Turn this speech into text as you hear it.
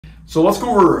So let's go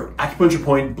over Acupuncture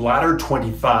Point Bladder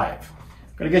 25. I'm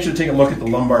going to get you to take a look at the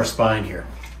lumbar spine here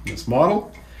in this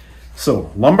model. So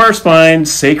lumbar spine,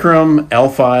 sacrum,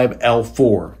 L5,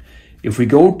 L4. If we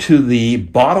go to the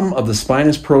bottom of the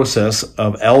spinous process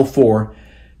of L4,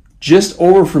 just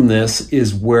over from this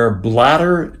is where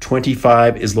bladder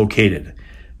 25 is located.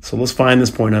 So let's find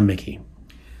this point on Mickey.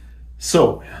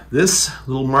 So this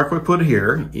little mark we put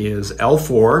here is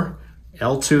L4,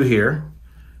 L2 here.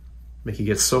 Mickey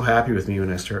gets so happy with me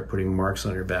when I start putting marks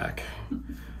on her back.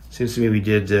 Seems to me we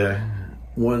did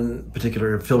one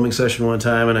particular filming session one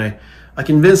time, and I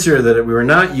convinced her that we were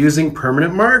not using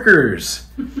permanent markers.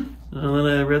 And then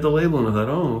I read the label and I thought,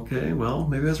 oh, okay, well,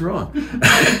 maybe I was wrong.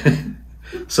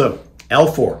 So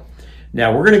L4.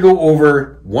 Now we're going to go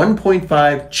over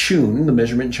 1.5 chun, the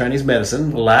measurement in Chinese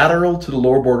medicine, lateral to the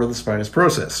lower border of the spinous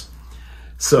process.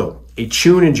 So a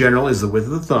chun in general is the width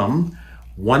of the thumb.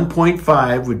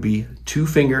 1.5 would be 2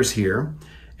 fingers here,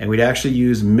 and we'd actually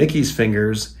use Mickey's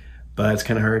fingers, but it's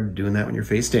kind of hard doing that when you're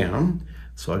face down.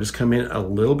 So I'll just come in a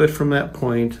little bit from that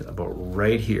point, about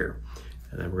right here.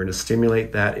 And then we're going to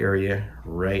stimulate that area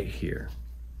right here.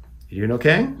 You doing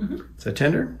okay? Mm-hmm. Is that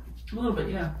tender? A little bit,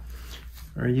 yeah.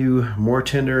 Are you more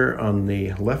tender on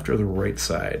the left or the right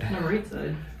side? On the right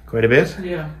side. Quite a bit?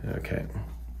 Yeah. Okay.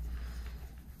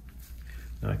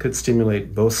 Now I could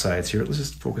stimulate both sides here. Let's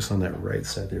just focus on that right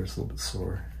side there. It's a little bit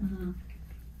sore. Mm-hmm.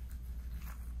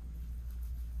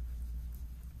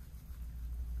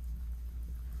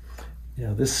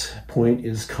 Now this point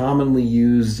is commonly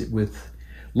used with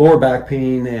lower back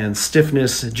pain and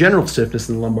stiffness, general stiffness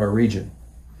in the lumbar region.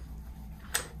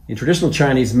 In traditional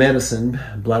Chinese medicine,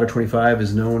 bladder 25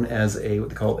 is known as what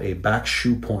they call a back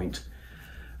shu point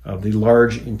of the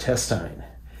large intestine,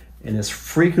 and is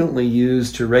frequently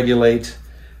used to regulate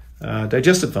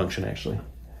digestive function, actually.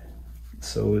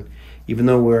 So even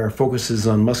though our focus is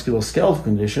on musculoskeletal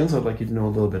conditions, I'd like you to know a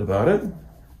little bit about it.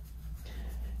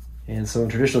 And so in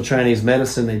traditional Chinese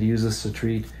medicine, they'd use this to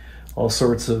treat all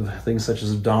sorts of things such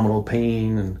as abdominal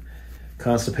pain and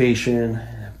constipation,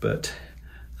 but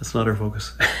that's not our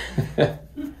focus.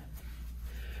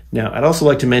 Now, I'd also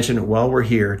like to mention while we're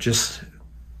here, just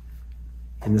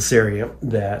in this area,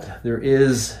 that there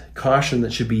is caution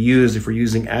that should be used if we're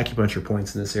using acupuncture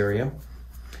points in this area.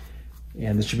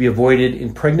 And this should be avoided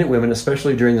in pregnant women,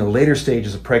 especially during the later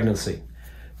stages of pregnancy,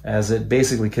 as it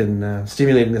basically can,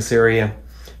 stimulating this area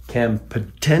can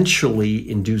potentially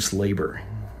induce labor.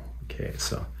 Okay,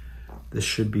 so this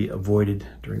should be avoided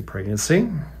during pregnancy.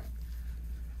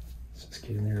 Let's just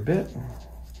get in there a bit.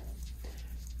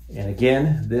 And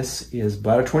again, this is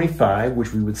bladder 25,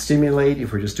 which we would stimulate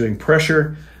if we're just doing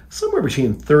pressure, somewhere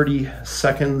between 30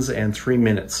 seconds and 3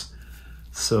 minutes.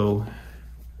 So,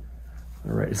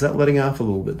 all right, is that letting off a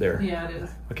little bit there? Yeah, it is.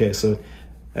 Okay, so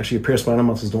actually your paraspinal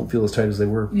muscles don't feel as tight as they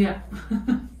were. Yeah.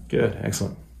 Good,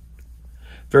 excellent.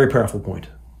 Very powerful point.